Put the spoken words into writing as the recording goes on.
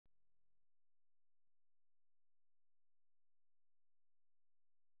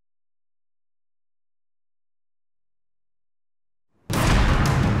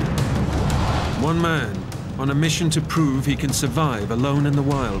One man on a mission to prove he can survive alone in the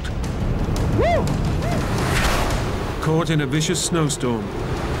wild. Woo! Caught in a vicious snowstorm,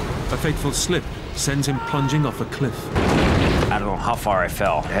 a fateful slip sends him plunging off a cliff. I don't know how far I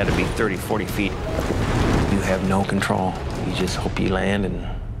fell. It had to be 30, 40 feet. You have no control. You just hope you land and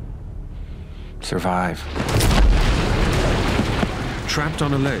survive. Trapped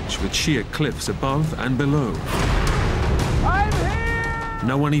on a ledge with sheer cliffs above and below. I'm here!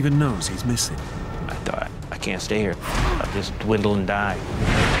 No one even knows he's missing. I thought, I can't stay here. I'll just dwindle and die.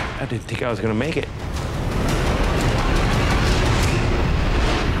 I didn't think I was gonna make it.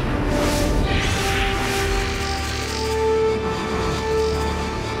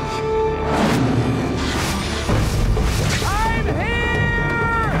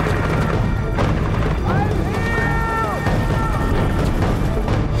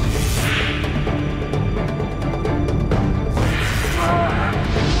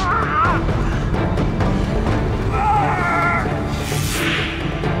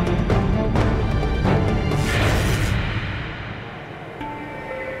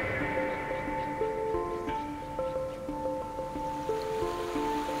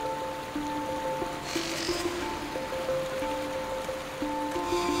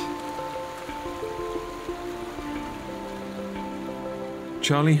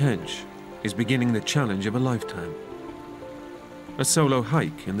 Charlie Hench is beginning the challenge of a lifetime. A solo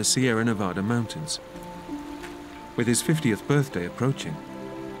hike in the Sierra Nevada mountains. With his 50th birthday approaching,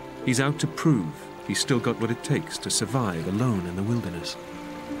 he's out to prove he's still got what it takes to survive alone in the wilderness.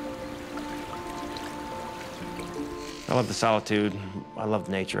 I love the solitude. I love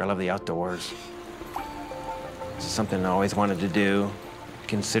nature. I love the outdoors. It's something I always wanted to do.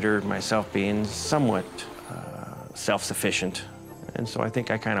 Considered myself being somewhat self-sufficient. And so I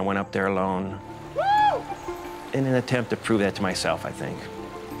think I kind of went up there alone. Woo! In an attempt to prove that to myself, I think.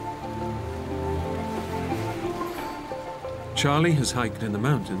 Charlie has hiked in the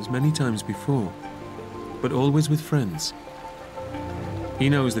mountains many times before, but always with friends. He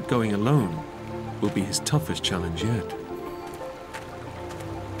knows that going alone will be his toughest challenge yet.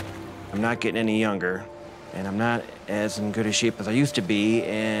 I'm not getting any younger, and I'm not as in good a shape as I used to be,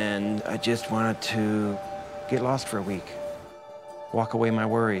 and I just wanted to get lost for a week. Walk away my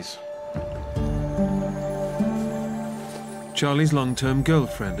worries. Charlie's long-term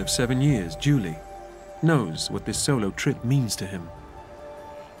girlfriend of 7 years, Julie, knows what this solo trip means to him.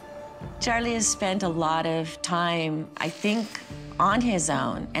 Charlie has spent a lot of time, I think, on his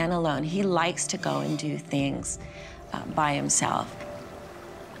own and alone. He likes to go and do things by himself.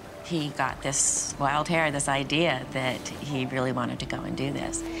 He got this wild hair, this idea that he really wanted to go and do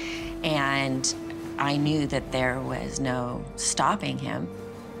this. And I knew that there was no stopping him.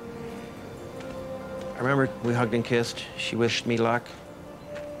 I remember we hugged and kissed. She wished me luck,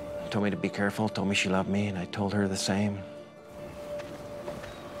 told me to be careful, told me she loved me, and I told her the same.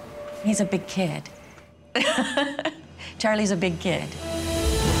 He's a big kid. Charlie's a big kid.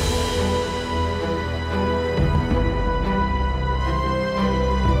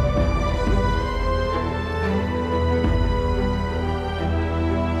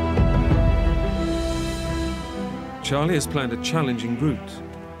 Charlie has planned a challenging route,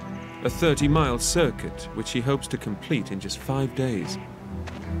 a 30-mile circuit which he hopes to complete in just 5 days.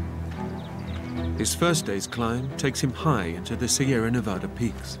 His first day's climb takes him high into the Sierra Nevada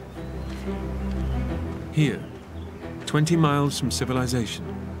peaks. Here, 20 miles from civilization,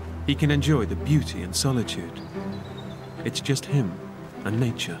 he can enjoy the beauty and solitude. It's just him and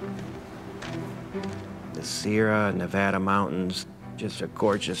nature. The Sierra Nevada mountains, just a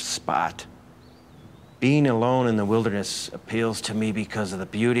gorgeous spot. Being alone in the wilderness appeals to me because of the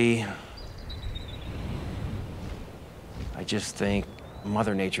beauty. I just think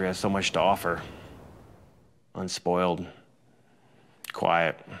Mother Nature has so much to offer. Unspoiled,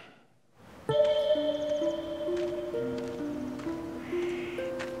 quiet.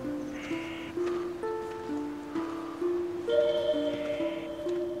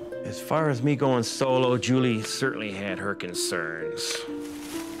 As far as me going solo, Julie certainly had her concerns.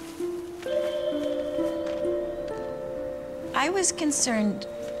 I was concerned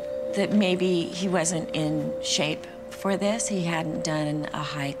that maybe he wasn't in shape for this. He hadn't done a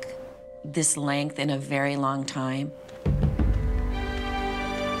hike this length in a very long time.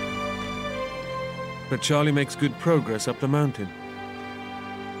 But Charlie makes good progress up the mountain.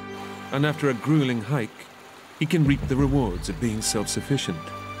 And after a grueling hike, he can reap the rewards of being self-sufficient.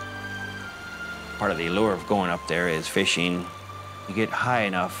 Part of the allure of going up there is fishing. You get high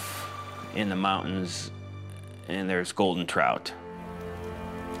enough in the mountains and there's golden trout.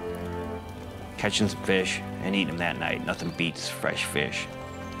 Catching some fish and eating them that night. Nothing beats fresh fish.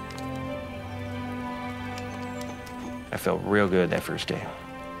 I felt real good that first day.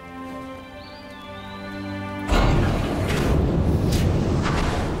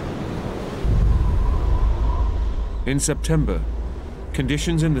 In September,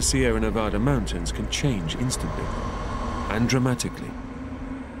 conditions in the Sierra Nevada mountains can change instantly and dramatically.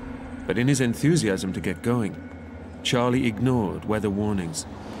 But in his enthusiasm to get going, Charlie ignored weather warnings.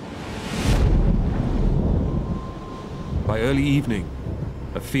 By early evening,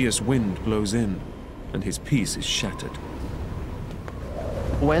 a fierce wind blows in, and his peace is shattered.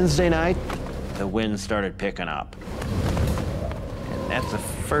 Wednesday night, the wind started picking up. And that's the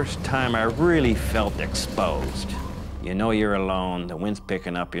first time I really felt exposed. You know you're alone, the wind's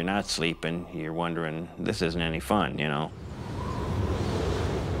picking up, you're not sleeping, you're wondering, this isn't any fun, you know?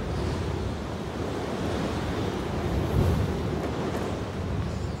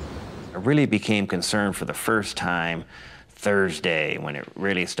 I really became concerned for the first time Thursday when it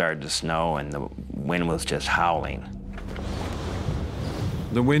really started to snow and the wind was just howling.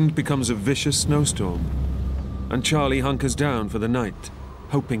 The wind becomes a vicious snowstorm, and Charlie hunkers down for the night,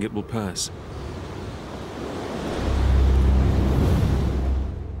 hoping it will pass.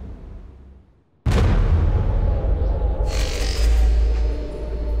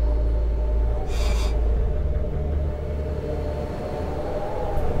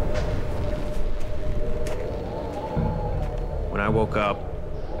 When I woke up,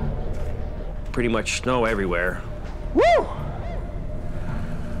 pretty much snow everywhere. Woo!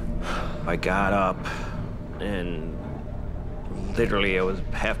 I got up and literally I was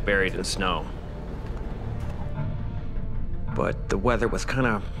half buried in snow. But the weather was kind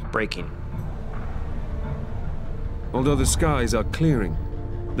of breaking. Although the skies are clearing,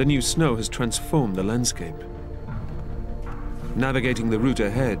 the new snow has transformed the landscape. Navigating the route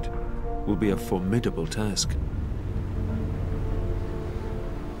ahead will be a formidable task.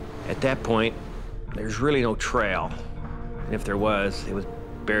 At that point, there's really no trail. And if there was, it was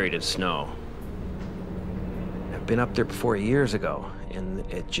buried in snow. I've been up there before years ago, and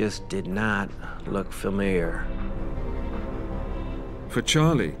it just did not look familiar. For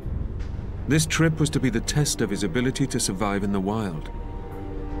Charlie, this trip was to be the test of his ability to survive in the wild.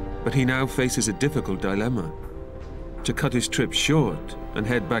 But he now faces a difficult dilemma: to cut his trip short and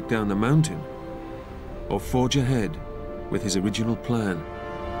head back down the mountain, or forge ahead with his original plan.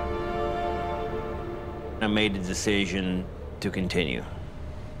 I made the decision to continue.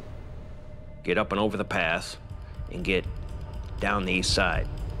 Get up and over the pass and get down the east side.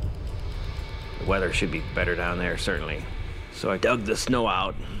 The weather should be better down there, certainly. So I dug the snow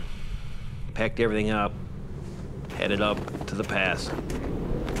out, packed everything up, headed up to the pass.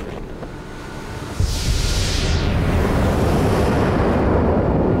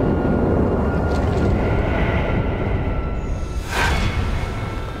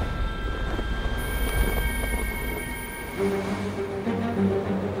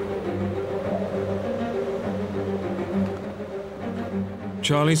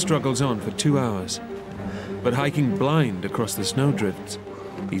 Charlie struggles on for 2 hours, but hiking blind across the snowdrifts,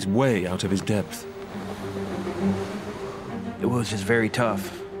 he's way out of his depth. It was just very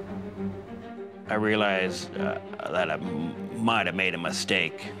tough. I realized that I might have made a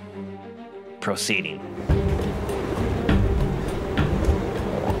mistake proceeding.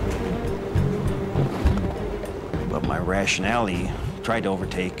 But my rationality tried to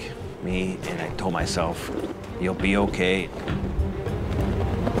overtake me, and I told myself, you'll be okay.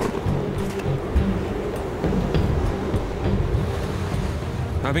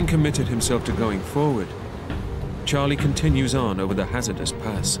 Having committed himself to going forward, Charlie continues on over the hazardous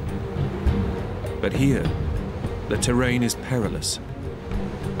pass. But here, the terrain is perilous,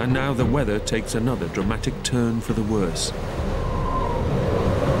 and now the weather takes another dramatic turn for the worse.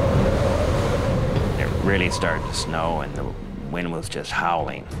 It really started to snow, and the wind was just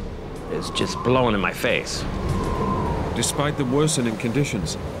howling. It was just blowing in my face. Despite the worsening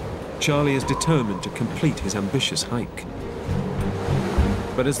conditions, Charlie is determined to complete his ambitious hike.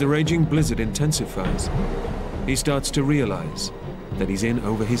 But as the raging blizzard intensifies, he starts to realize that he's in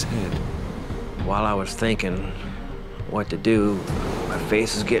over his head. While I was thinking what to do, my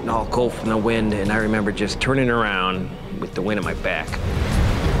face is getting all cold from the wind, and I remember just turning around with the wind at my back.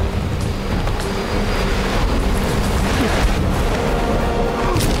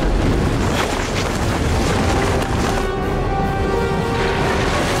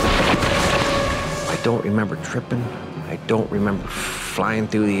 I don't remember tripping. I don't remember flying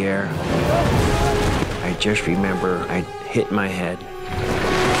through the air. I just remember I hit my head.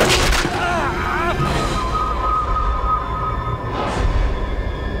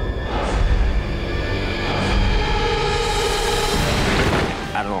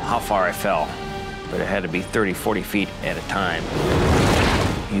 I don't know how far I fell, but it had to be 30, 40 feet at a time.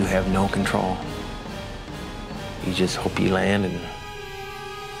 You have no control. You just hope you land and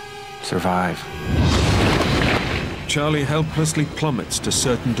survive. Charlie helplessly plummets to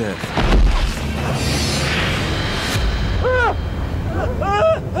certain death.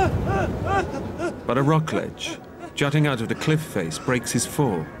 But a rock ledge, jutting out of the cliff face, breaks his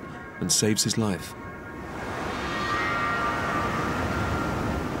fall and saves his life.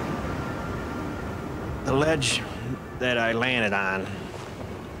 The ledge that I landed on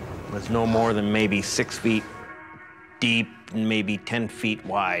was no more than maybe 6 feet deep and maybe 10 feet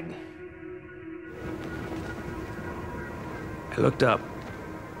wide. I looked up.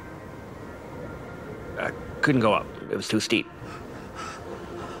 I couldn't go up. It was too steep.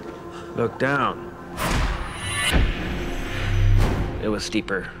 Looked down. It was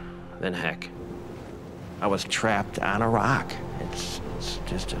steeper than heck. I was trapped on a rock. It's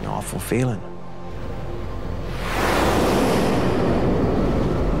just an awful feeling.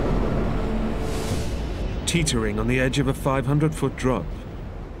 Teetering on the edge of a 500-foot drop,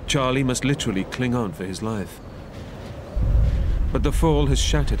 Charlie must literally cling on for his life. But the fall has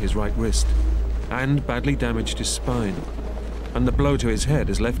shattered his right wrist and badly damaged his spine, and the blow to his head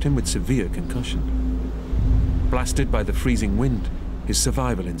has left him with severe concussion. Blasted by the freezing wind, his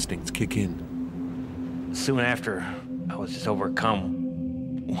survival instincts kick in. Soon after, I was just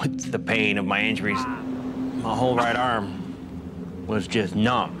overcome with the pain of my injuries. My whole right arm was just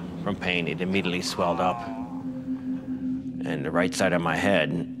numb from pain. It immediately swelled up. And the right side of my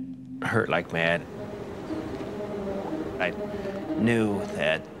head hurt like mad. I knew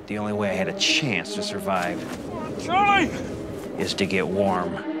that the only way I had a chance to survive, Charlie, is to get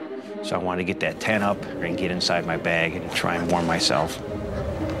warm. So I wanted to get that tent up and get inside my bag and try and warm myself.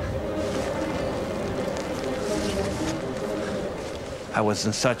 I was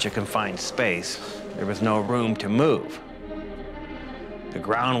in such a confined space, there was no room to move. The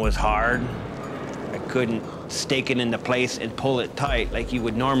ground was hard. I couldn't stake it into place and pull it tight like you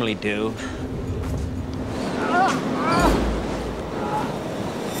would normally do.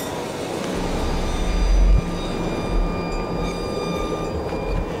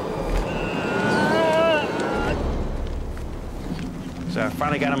 So I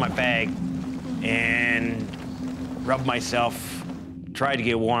finally got on my bag and rubbed myself, tried to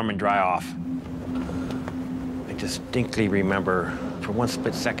get warm and dry off. I distinctly remember, for one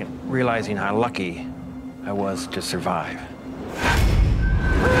split second, realizing how lucky I was to survive.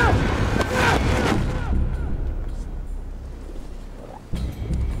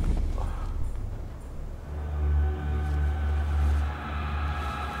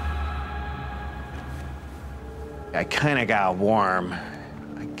 I kind of got warm.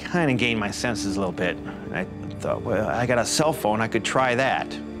 I kind of gained my senses a little bit. And I thought, well, I got a cell phone, I could try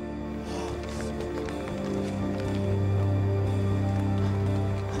that.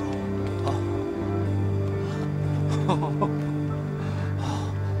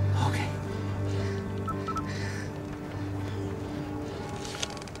 Okay.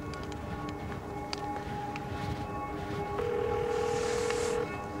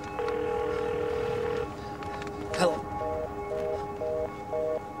 Hello.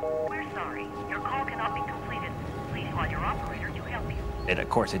 We're sorry. Your call cannot be completed. Please call your operator to help you. And of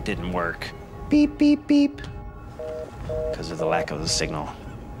course, it didn't work. Beep, beep, beep. Because of the lack of the signal.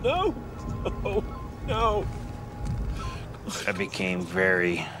 No. No. No. I became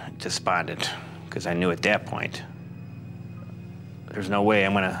very despondent because I knew at that point there's no way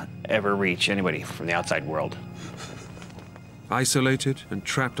I'm gonna ever reach anybody from the outside world. Isolated and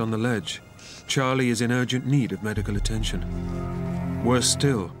trapped on the ledge, Charlie is in urgent need of medical attention. Worse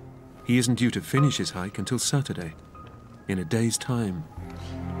still, he isn't due to finish his hike until Saturday, in a day's time.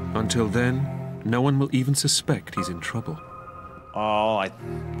 Until then, no one will even suspect he's in trouble. All I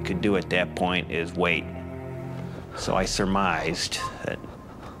could do at that point is wait. So I surmised that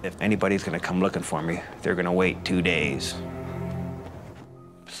if anybody's gonna come looking for me, they're gonna wait 2 days.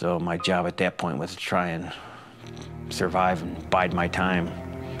 So my job at that point was to try and survive and bide my time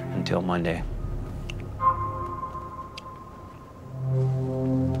until Monday.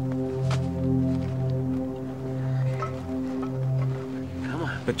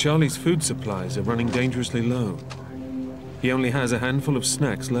 But Charlie's food supplies are running dangerously low. He only has a handful of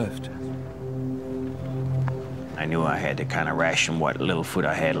snacks left. I knew I had to kind of ration what little food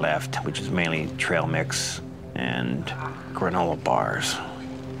I had left, which is mainly trail mix and granola bars.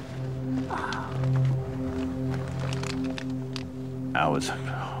 I was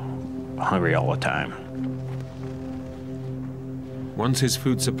hungry all the time. Once his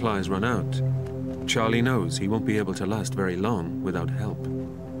food supplies run out, Charlie knows he won't be able to last very long without help.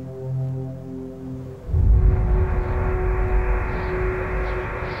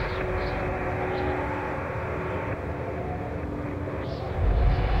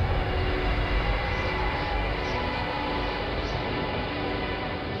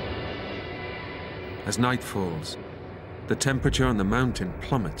 As night falls, the temperature on the mountain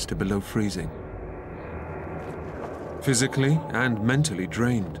plummets to below freezing. Physically and mentally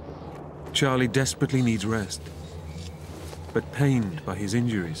drained, Charlie desperately needs rest. But pained by his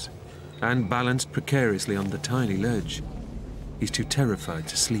injuries and balanced precariously on the tiny ledge, he's too terrified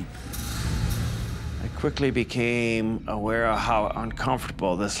to sleep. I quickly became aware of how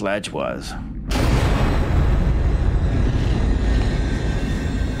uncomfortable this ledge was.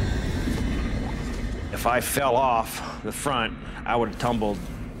 If I fell off the front, I would have tumbled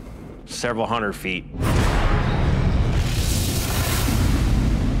several hundred feet.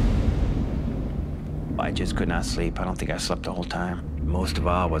 I just could not sleep. I don't think I slept the whole time. Most of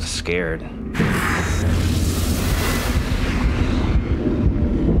all, I was scared.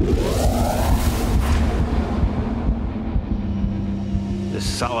 This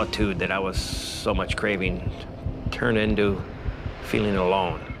solitude that I was so much craving turned into feeling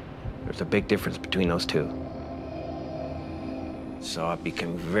alone. There's a big difference between those two. So I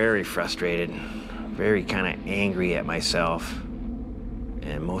became very frustrated, very kind of angry at myself.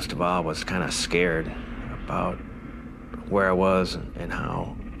 And most of all, I was kind of scared about where I was and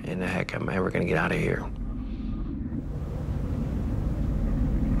how in the heck am I ever going to get out of here.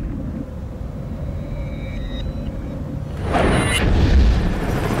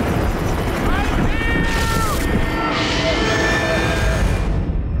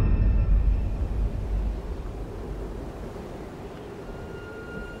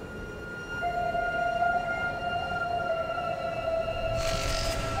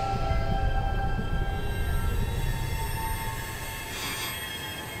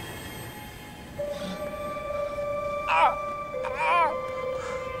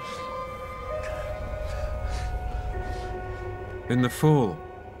 In the fall,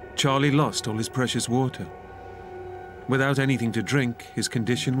 Charlie lost all his precious water. Without anything to drink, his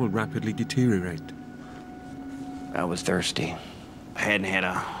condition will rapidly deteriorate. I was thirsty. I hadn't had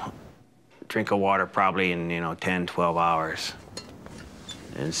a drink of water probably in, 10, 12 hours.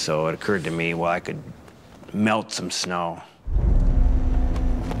 And so it occurred to me, well, I could melt some snow.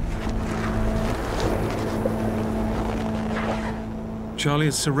 Charlie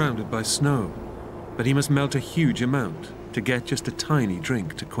is surrounded by snow, but he must melt a huge amount to get just a tiny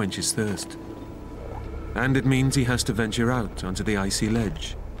drink to quench his thirst. And it means he has to venture out onto the icy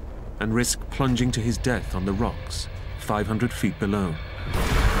ledge and risk plunging to his death on the rocks 500 feet below.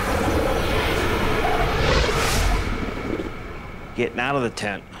 Getting out of the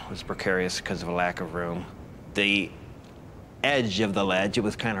tent was precarious because of a lack of room. The edge of the ledge, it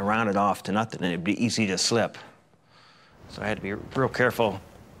was kind of rounded off to nothing, and it'd be easy to slip. So I had to be real careful.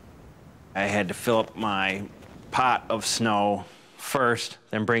 I had to fill up my pot of snow first,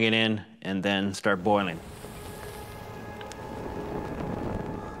 then bring it in, and then start boiling.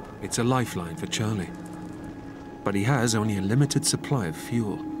 It's a lifeline for Charlie, but he has only a limited supply of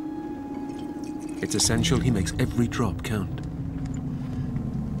fuel. It's essential he makes every drop count.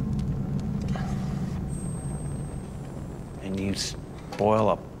 And you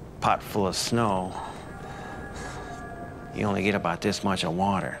boil a pot full of snow, you only get about this much of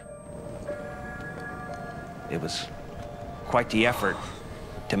water. It was quite the effort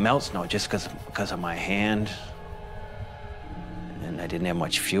to melt snow just because of my hand, and I didn't have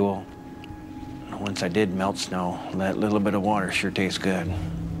much fuel. Once I did melt snow, that little bit of water sure tastes good.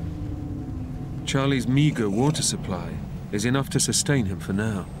 Charlie's meager water supply is enough to sustain him for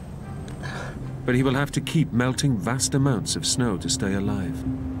now. But he will have to keep melting vast amounts of snow to stay alive.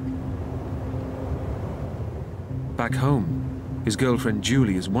 Back home, his girlfriend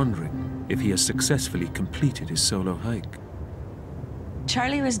Julie is wondering if he has successfully completed his solo hike.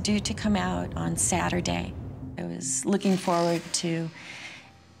 Charlie was due to come out on Saturday. I was looking forward to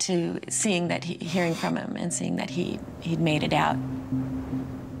seeing that, hearing from him and seeing that he'd made it out.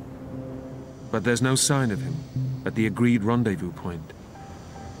 But there's no sign of him at the agreed rendezvous point.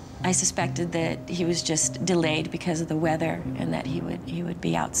 I suspected that he was just delayed because of the weather and that he would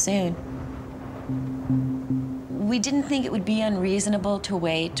be out soon. We didn't think it would be unreasonable to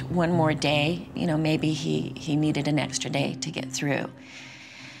wait one more day. Maybe he needed an extra day to get through.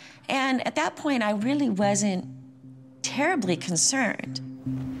 And at that point, I really wasn't terribly concerned.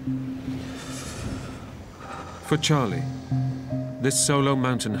 For Charlie, this solo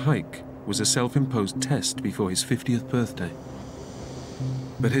mountain hike was a self-imposed test before his 50th birthday.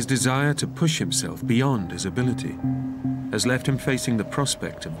 But his desire to push himself beyond his ability has left him facing the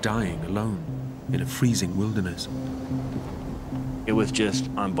prospect of dying alone in a freezing wilderness. It was just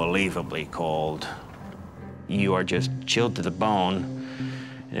unbelievably cold. You are just chilled to the bone,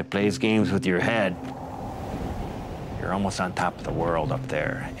 and it plays games with your head. You're almost on top of the world up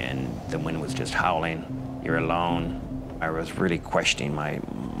there, and the wind was just howling. You're alone. I was really questioning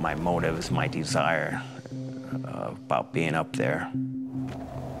my motives, my desire about being up there.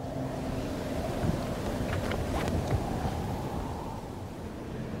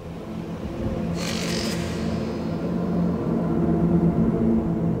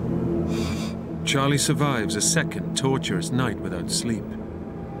 Charlie survives a second torturous night without sleep.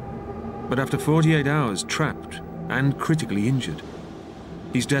 But after 48 hours trapped and critically injured,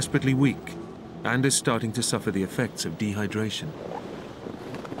 he's desperately weak and is starting to suffer the effects of dehydration.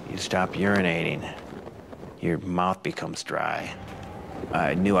 You stop urinating, your mouth becomes dry.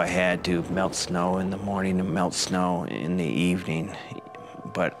 I knew I had to melt snow in the morning and melt snow in the evening,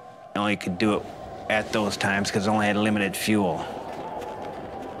 but I only could do it at those times because I only had limited fuel.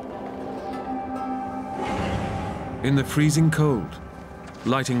 In the freezing cold,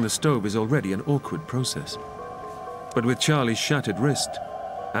 lighting the stove is already an awkward process. But with Charlie's shattered wrist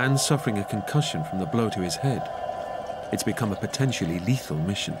and suffering a concussion from the blow to his head, it's become a potentially lethal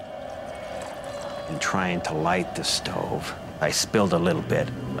mission. In trying to light the stove, I spilled a little bit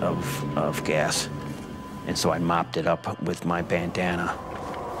of gas, and so I mopped it up with my bandana.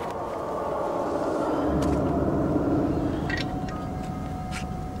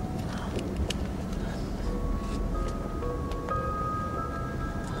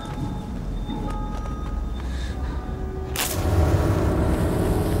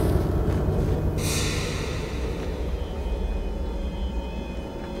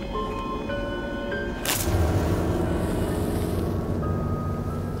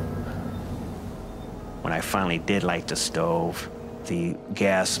 When I finally did light the stove, the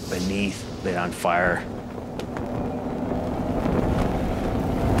gas beneath lit on fire.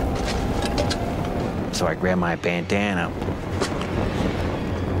 So I grabbed my bandana,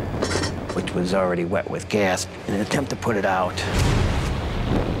 which was already wet with gas, in an attempt to put it out.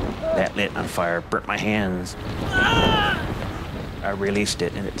 That lit on fire, burnt my hands. I released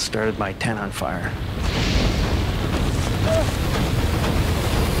it, and it started my tent on fire.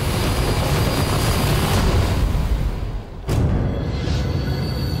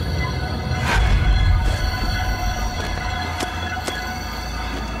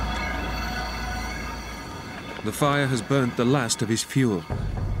 The fire has burnt the last of his fuel.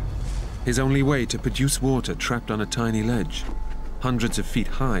 His only way to produce water trapped on a tiny ledge, hundreds of feet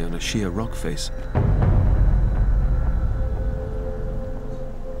high on a sheer rock face.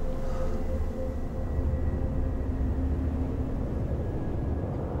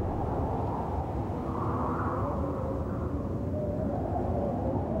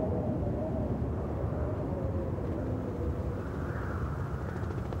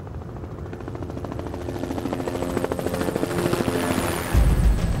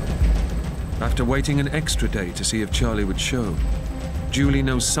 After waiting an extra day to see if Charlie would show, Julie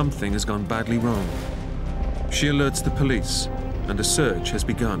knows something has gone badly wrong. She alerts the police, and a search has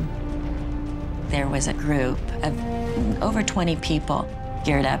begun. There was a group of over 20 people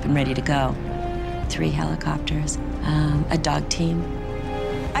geared up and ready to go. 3 helicopters, a dog team.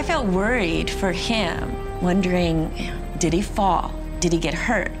 I felt worried for him, wondering, did he fall? Did he get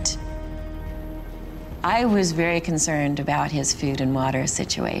hurt? I was very concerned about his food and water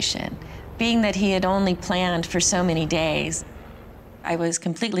situation. Being that he had only planned for so many days, I was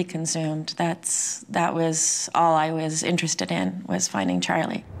completely consumed. That was all I was interested in, was finding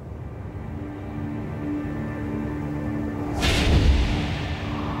Charlie.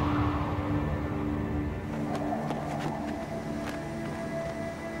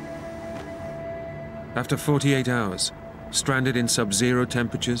 After 48 hours, stranded in sub-zero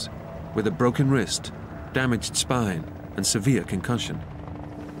temperatures, with a broken wrist, damaged spine, and severe concussion,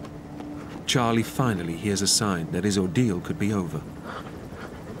 Charlie finally hears a sign that his ordeal could be over.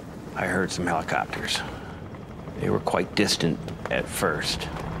 I heard some helicopters. They were quite distant at first.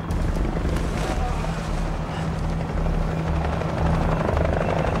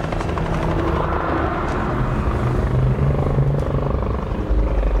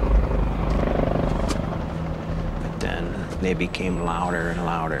 But then they became louder and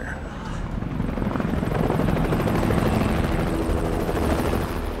louder.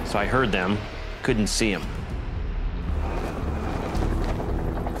 So I heard them, couldn't see them.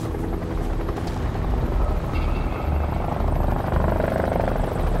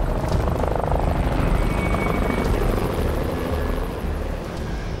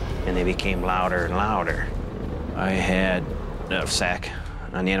 And they became louder and louder. I had a sack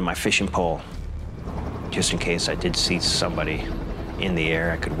on the end of my fishing pole, just in case I did see somebody in the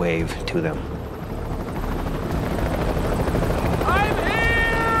air, I could wave to them.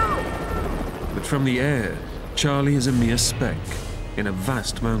 But from the air, Charlie is a mere speck in a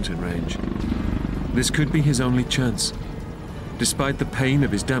vast mountain range. This could be his only chance. Despite the pain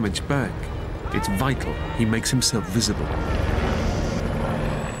of his damaged back, it's vital he makes himself visible.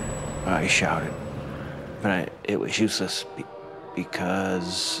 I shouted, but it was useless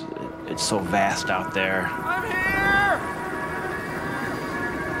because it's so vast out there. I'm here!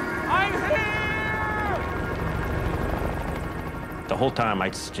 I'm here! The whole time I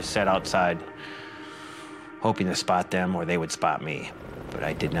just sat outside, hoping to spot them or they would spot me, but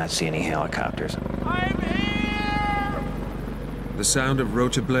I did not see any helicopters. I'm here! The sound of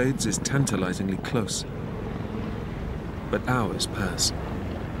rotor blades is tantalizingly close. But hours pass,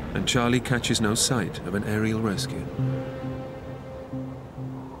 and Charlie catches no sight of an aerial rescue.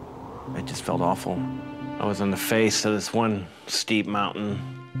 It just felt awful. I was on the face of this one steep mountain.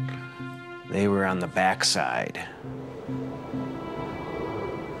 They were on the backside.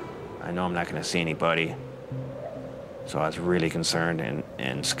 I know I'm not going to see anybody, so I was really concerned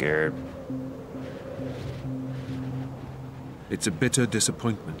and scared. It's a bitter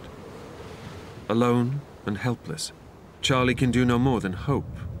disappointment. Alone and helpless, Charlie can do no more than hope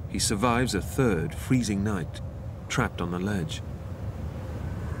he survives a third freezing night, trapped on the ledge.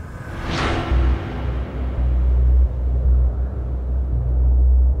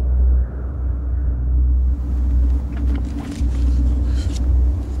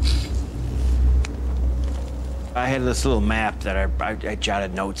 I had this little map that I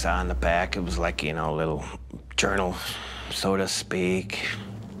jotted notes on the back. It was like, you know, a little journal, so to speak.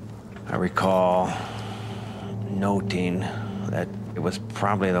 I recall noting that it was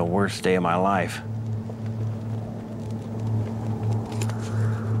probably the worst day of my life.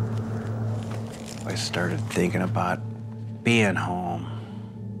 I started thinking about being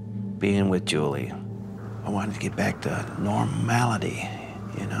home, being with Julie. I wanted to get back to normality,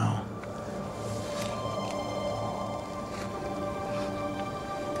 you know.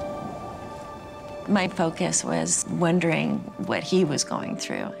 My focus was wondering what he was going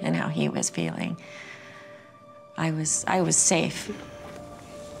through and how he was feeling. I was safe.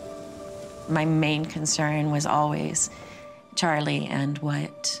 My main concern was always Charlie and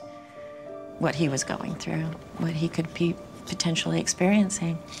what he was going through, what he could be potentially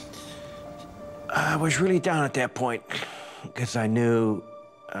experiencing. I was really down at that point because I knew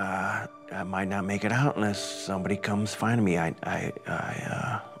I might not make it out unless somebody comes finding me. I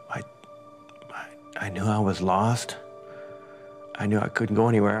knew I was lost. I knew I couldn't go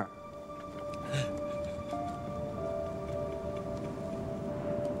anywhere.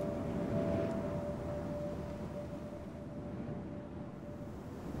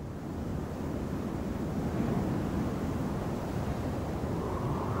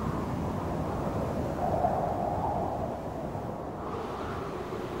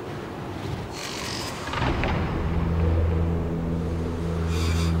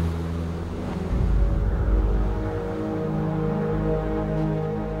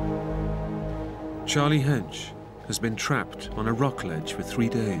 Charlie Hench has been trapped on a rock ledge for 3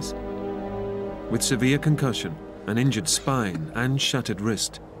 days. With severe concussion, an injured spine and shattered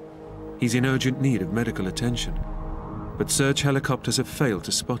wrist, he's in urgent need of medical attention. But search helicopters have failed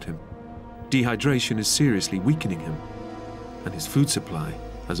to spot him. Dehydration is seriously weakening him, and his food supply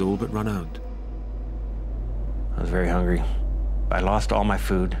has all but run out. I was very hungry. I lost all my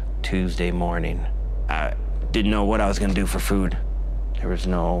food Tuesday morning. I didn't know what I was going to do for food. There was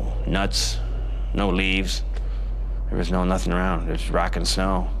no nuts, no leaves. There was nothing around. There's rock and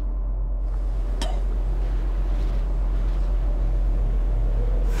snow.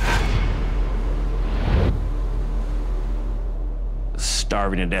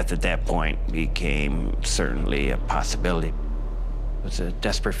 Starving to death at that point became certainly a possibility. It was a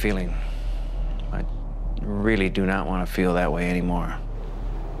desperate feeling. I really do not want to feel that way anymore.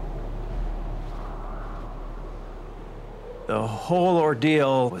 The whole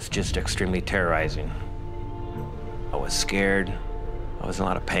ordeal was just extremely terrorizing. I was scared. I was in a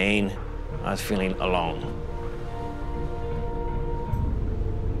lot of pain. I was feeling alone.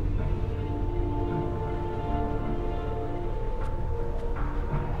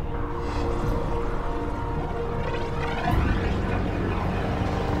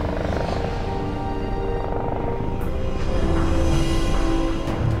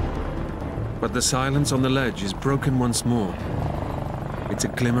 But the silence on the ledge is broken once more. It's a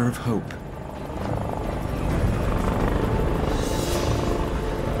glimmer of hope.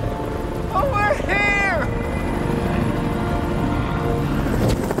 Oh, we're here!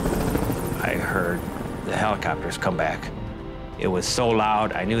 I heard the helicopters come back. It was so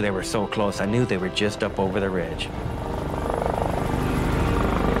loud, I knew they were so close. I knew they were just up over the ridge.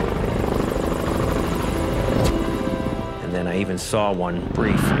 even saw one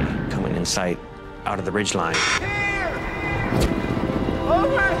briefly coming in sight out of the ridgeline. Here!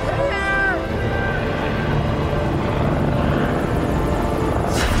 Over here!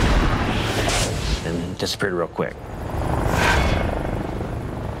 And disappeared real quick.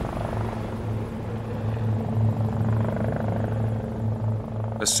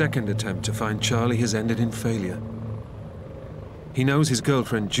 A second attempt to find Charlie has ended in failure. He knows his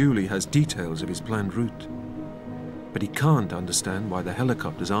girlfriend Julie has details of his planned route, but he can't understand why the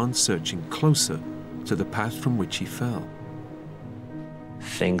helicopters aren't searching closer to the path from which he fell.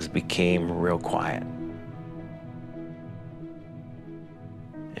 Things became real quiet.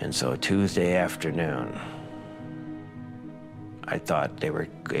 And so Tuesday afternoon, I thought they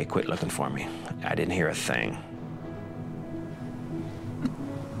quit looking for me. I didn't hear a thing.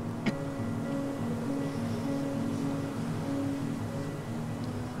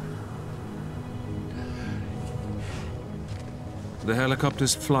 The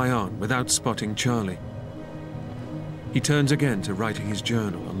helicopters fly on without spotting Charlie. He turns again to writing his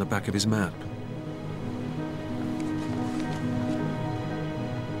journal on the back of his map.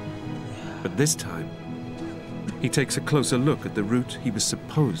 But this time, he takes a closer look at the route he was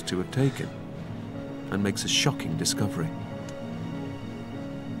supposed to have taken and makes a shocking discovery.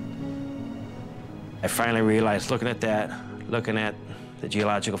 I finally realized, looking at the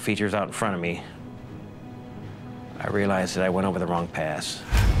geological features out in front of me, I realized that I went over the wrong pass.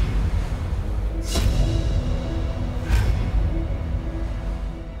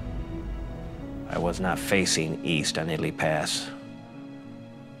 I was not facing east on Italy Pass.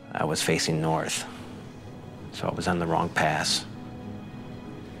 I was facing north. So I was on the wrong pass.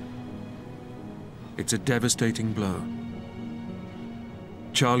 It's a devastating blow.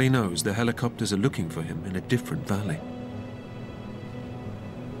 Charlie knows the helicopters are looking for him in a different valley.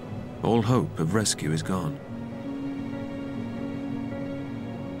 All hope of rescue is gone.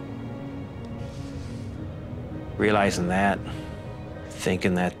 Realizing that,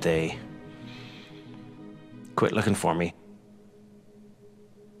 thinking that they quit looking for me,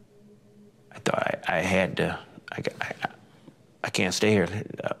 I thought I had to, I can't stay here.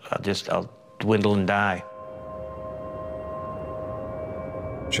 I'll dwindle and die.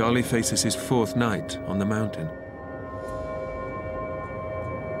 Charlie faces his fourth night on the mountain.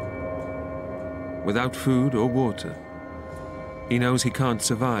 Without food or water, he knows he can't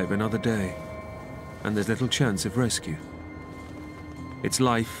survive another day, and there's little chance of rescue. It's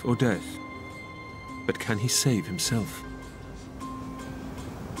life or death, but can he save himself?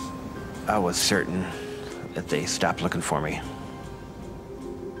 I was certain that they stopped looking for me.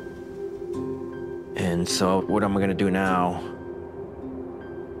 And so what am I gonna do now?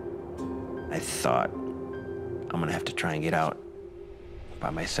 I thought I'm gonna have to try and get out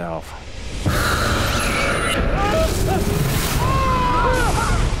by myself.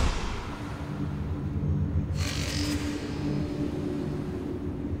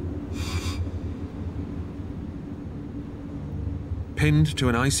 Pinned to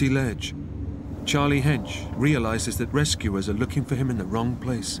an icy ledge, Charlie Hench realizes that rescuers are looking for him in the wrong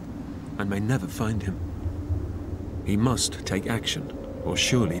place and may never find him. He must take action or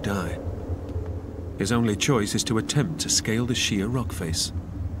surely die. His only choice is to attempt to scale the sheer rock face,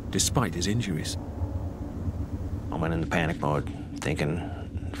 despite his injuries. I went into panic mode, thinking,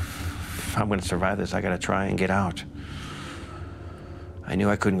 if I'm gonna survive this, I gotta try and get out. I knew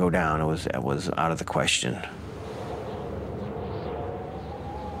I couldn't go down. It was out of the question.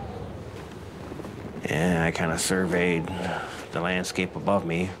 And I kind of surveyed the landscape above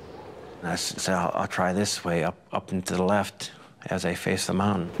me. And I said, I'll try this way, up and to the left, as I face the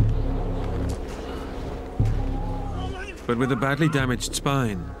mountain. But with a badly damaged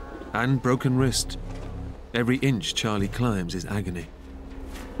spine and broken wrist, every inch Charlie climbs is agony.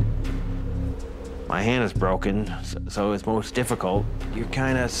 My hand is broken, so it's most difficult. You're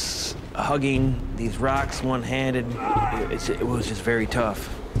kind of hugging these rocks one-handed. It was just very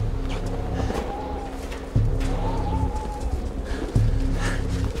tough.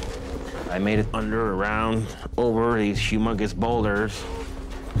 I made it under, around, over these humongous boulders.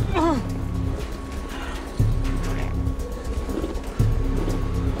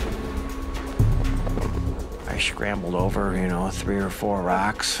 I scrambled over, 3 or 4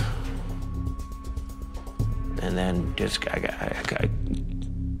 rocks. And then just, I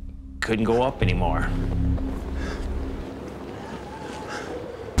couldn't go up anymore.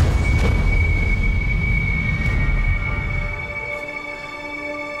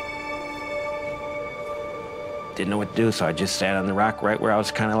 Didn't know what to do, so I just sat on the rock right where I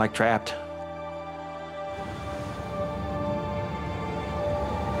was kind of like trapped.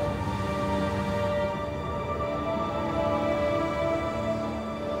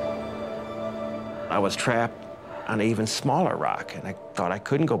 was trapped on an even smaller rock, and I thought I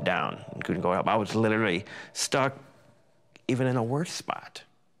couldn't go down and couldn't go up. I was literally stuck even in a worse spot.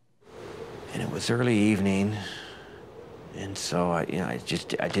 And it was early evening, and so I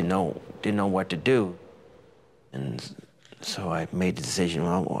didn't know what to do. And so I made the decision,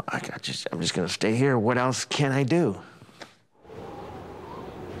 well, I'm just gonna stay here. What else can I do?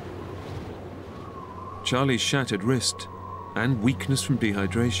 Charlie's shattered wrist and weakness from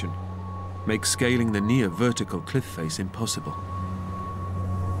dehydration make scaling the near vertical cliff face impossible.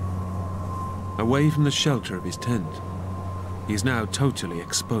 Away from the shelter of his tent, he is now totally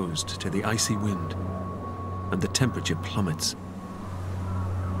exposed to the icy wind, and the temperature plummets.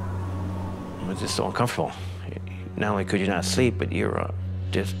 It was just so uncomfortable. Not only could you not sleep, but you're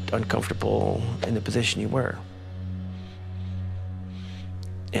just uncomfortable in the position you were.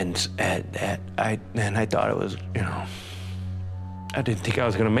 And I thought it was, you know, I didn't think I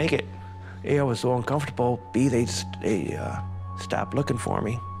was gonna make it. A, I was so uncomfortable. B, they stopped looking for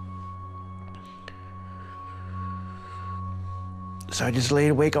me. So I just laid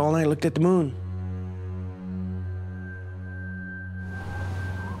awake all night, looked at the moon.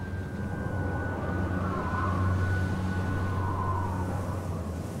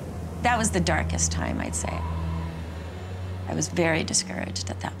 That was the darkest time, I'd say. I was very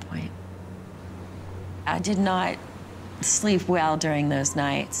discouraged at that point. I did not sleep well during those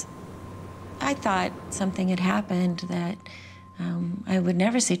nights. I thought something had happened, that I would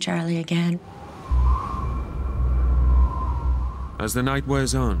never see Charlie again. As the night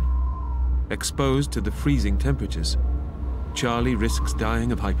wears on, exposed to the freezing temperatures, Charlie risks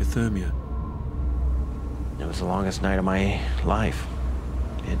dying of hypothermia. It was the longest night of my life.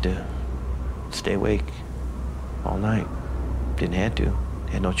 I had to stay awake all night. Didn't have to,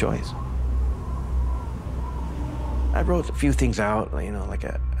 had no choice. I wrote a few things out, you know, like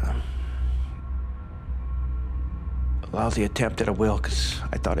a lousy attempt at a will, because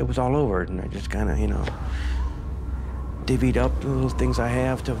I thought it was all over, and I just kind of, you know, divvied up the little things I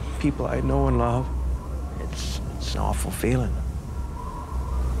have to people I know and love. It's an awful feeling.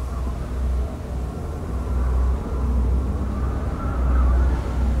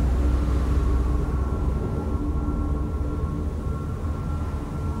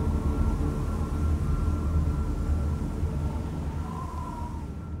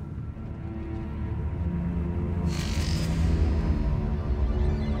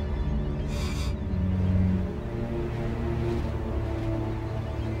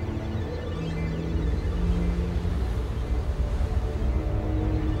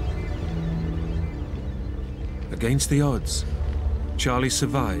 Against the odds, Charlie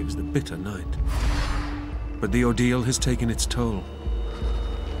survives the bitter night. But the ordeal has taken its toll.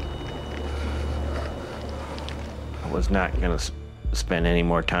 I was not going to spend any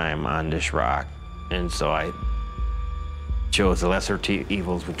more time on this rock, and so I chose the lesser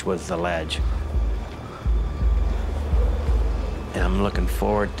evils, which was the ledge. And I'm looking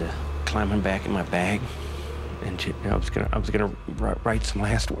forward to climbing back in my bag, and you know, I was gonna write some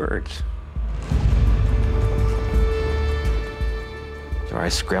last words. So I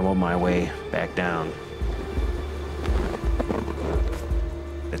scrambled my way back down.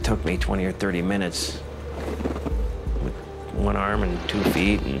 It took me 20 or 30 minutes with one arm and 2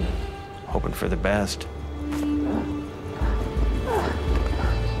 feet and hoping for the best.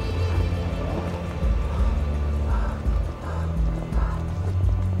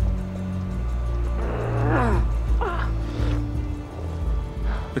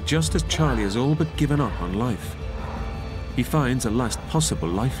 But just as Charlie has all but given up on life, he finds a last possible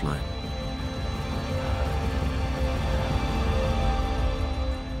lifeline.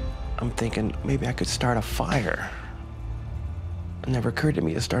 I'm thinking maybe I could start a fire. It never occurred to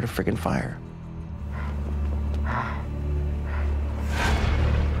me to start a friggin' fire.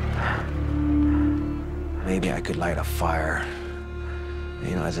 Maybe I could light a fire,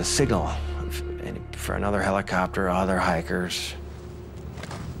 you know, as a signal for another helicopter or other hikers.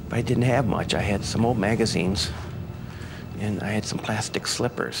 But I didn't have much. I had some old magazines, and I had some plastic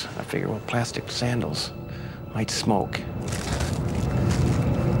slippers. I figured, well, plastic sandals might smoke.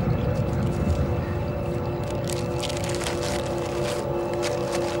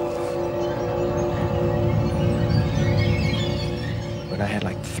 But I had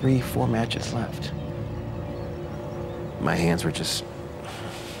like 3, 4 matches left. My hands were just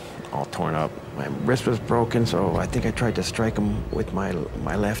all torn up. My wrist was broken, so I think I tried to strike him with my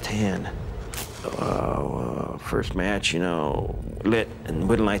left hand. First match, you know, lit and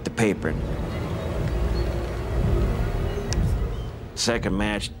wouldn't light the paper. Second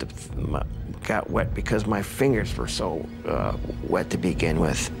match, got wet because my fingers were so wet to begin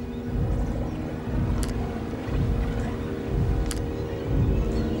with.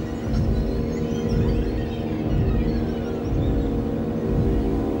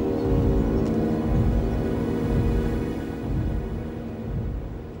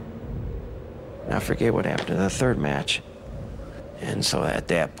 forget what happened to the third match. And so at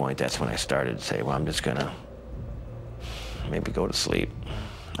that point, that's when I started to say, well, I'm just gonna maybe go to sleep.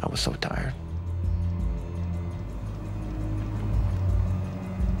 I was so tired.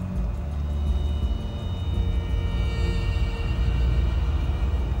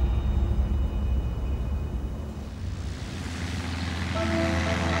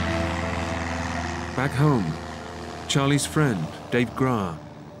 Back home, Charlie's friend, Dave Grah,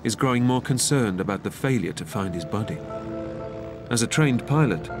 is growing more concerned about the failure to find his buddy. As a trained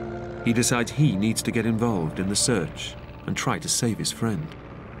pilot, he decides he needs to get involved in the search and try to save his friend.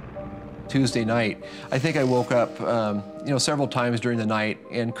 Tuesday night, I think I woke up several times during the night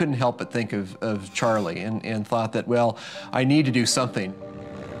and couldn't help but think of Charlie and thought that, well, I need to do something.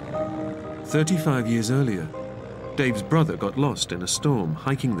 35 years earlier, Dave's brother got lost in a storm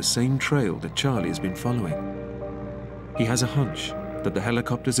hiking the same trail that Charlie has been following. He has a hunch that the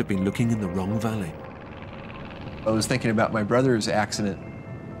helicopters have been looking in the wrong valley. I was thinking about my brother's accident.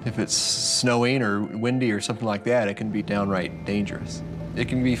 If it's snowing or windy or something like that, it can be downright dangerous. It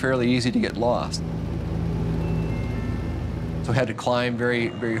can be fairly easy to get lost. So I had to climb very,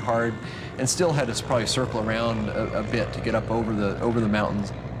 very hard and still had to probably circle around a bit to get up over the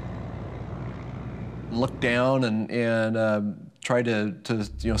mountains. Look down and try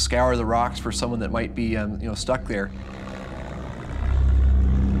to scour the rocks for someone that might be stuck there.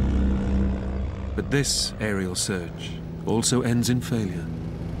 But this aerial search also ends in failure.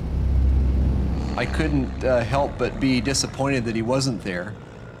 I couldn't help but be disappointed that he wasn't there.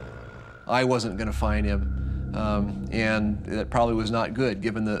 I wasn't going to find him, and that probably was not good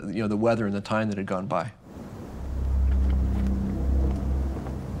given the weather and the time that had gone by.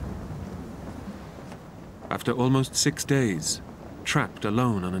 After almost 6 days, trapped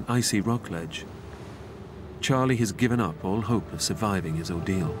alone on an icy rock ledge, Charlie has given up all hope of surviving his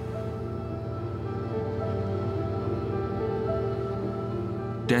ordeal.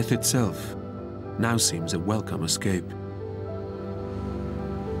 Death itself now seems a welcome escape.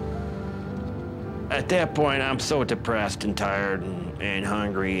 At that point, I'm so depressed and tired and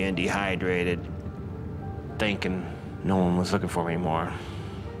hungry and dehydrated, thinking no one was looking for me anymore.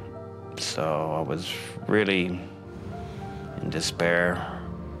 So I was really in despair.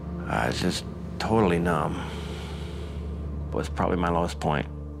 I was just totally numb. It was probably my lowest point.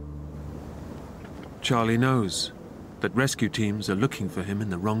 Charlie knows that rescue teams are looking for him in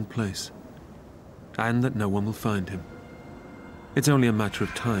the wrong place, and that no one will find him. It's only a matter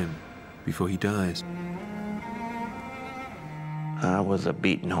of time before he dies. I was a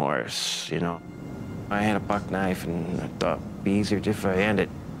beaten horse, I had a buck knife, and I thought it'd be easier just if I ended.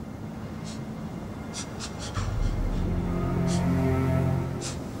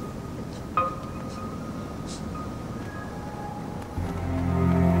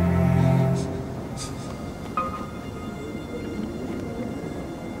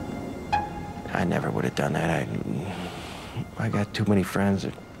 I never would have done that. I got too many friends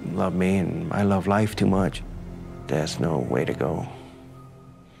that love me, and I love life too much. That's no way to go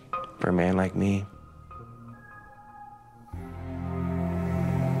for a man like me.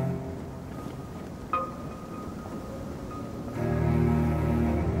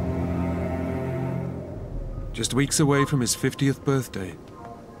 Just weeks away from his 50th birthday,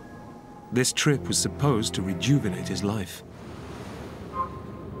 this trip was supposed to rejuvenate his life.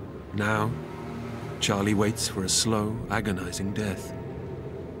 Now, Charlie waits for a slow, agonizing death.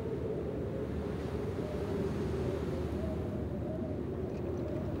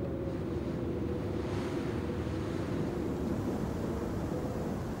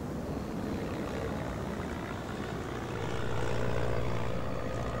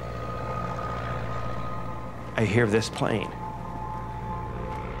 I hear this plane,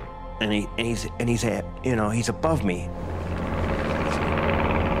 and he's above me.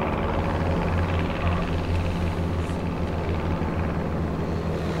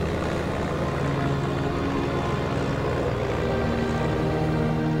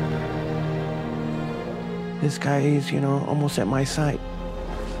 This guy is, almost at my sight.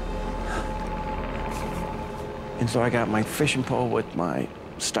 And so I got my fishing pole with my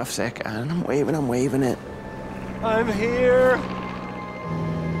stuff sack on, and I'm waving it. I'm here.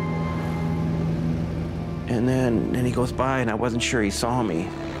 And then he goes by, and I wasn't sure he saw me.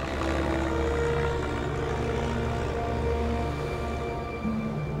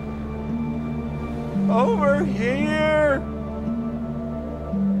 Over here.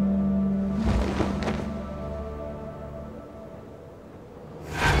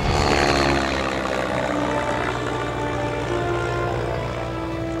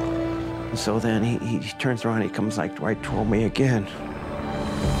 So then he turns around, he comes right toward me again.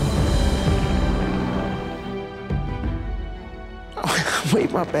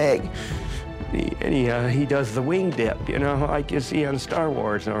 weight my bag. He does the wing dip, you know, like you see on Star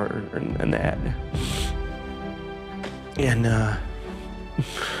Wars and that. And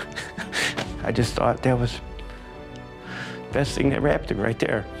I just thought that was the best thing that ever happened right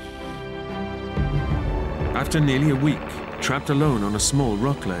there. After nearly a week, trapped alone on a small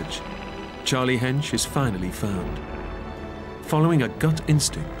rock ledge, Charlie Hench is finally found. Following a gut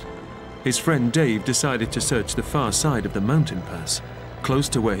instinct, his friend Dave decided to search the far side of the mountain pass, close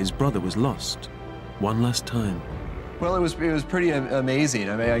to where his brother was lost, one last time. Well, it was pretty amazing.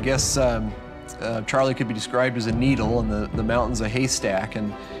 I mean, I guess Charlie could be described as a needle and the mountain's a haystack,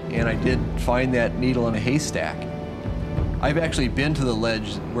 and I did find that needle in a haystack. I've actually been to the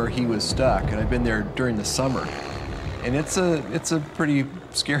ledge where he was stuck, and I've been there during the summer. And it's a pretty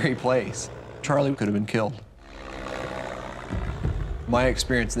scary place. Charlie could have been killed. My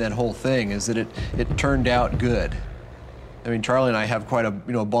experience in that whole thing is that it turned out good. I mean, Charlie and I have quite a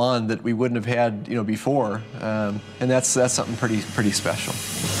bond that we wouldn't have had before, and that's something pretty special.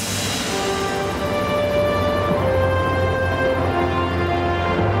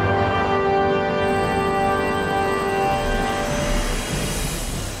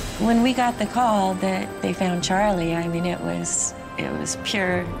 When we got the call that they found Charlie, I mean, it was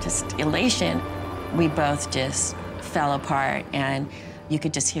pure just elation. We both just fell apart, and you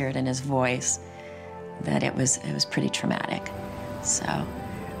could just hear it in his voice that it was pretty traumatic. So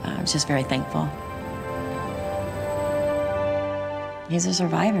I was just very thankful. He's a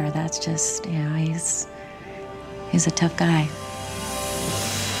survivor. That's just, he's a tough guy.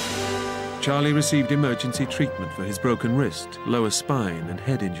 Charlie received emergency treatment for his broken wrist, lower spine, and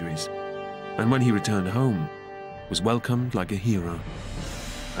head injuries. And when he returned home, was welcomed like a hero.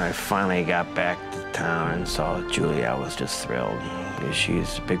 I finally got back to town and saw Julie. I was just thrilled.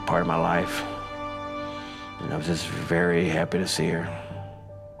 She's a big part of my life. And I was just very happy to see her.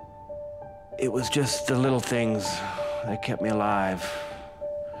 It was just the little things that kept me alive,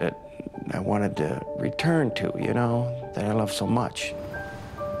 that I wanted to return to, that I love so much.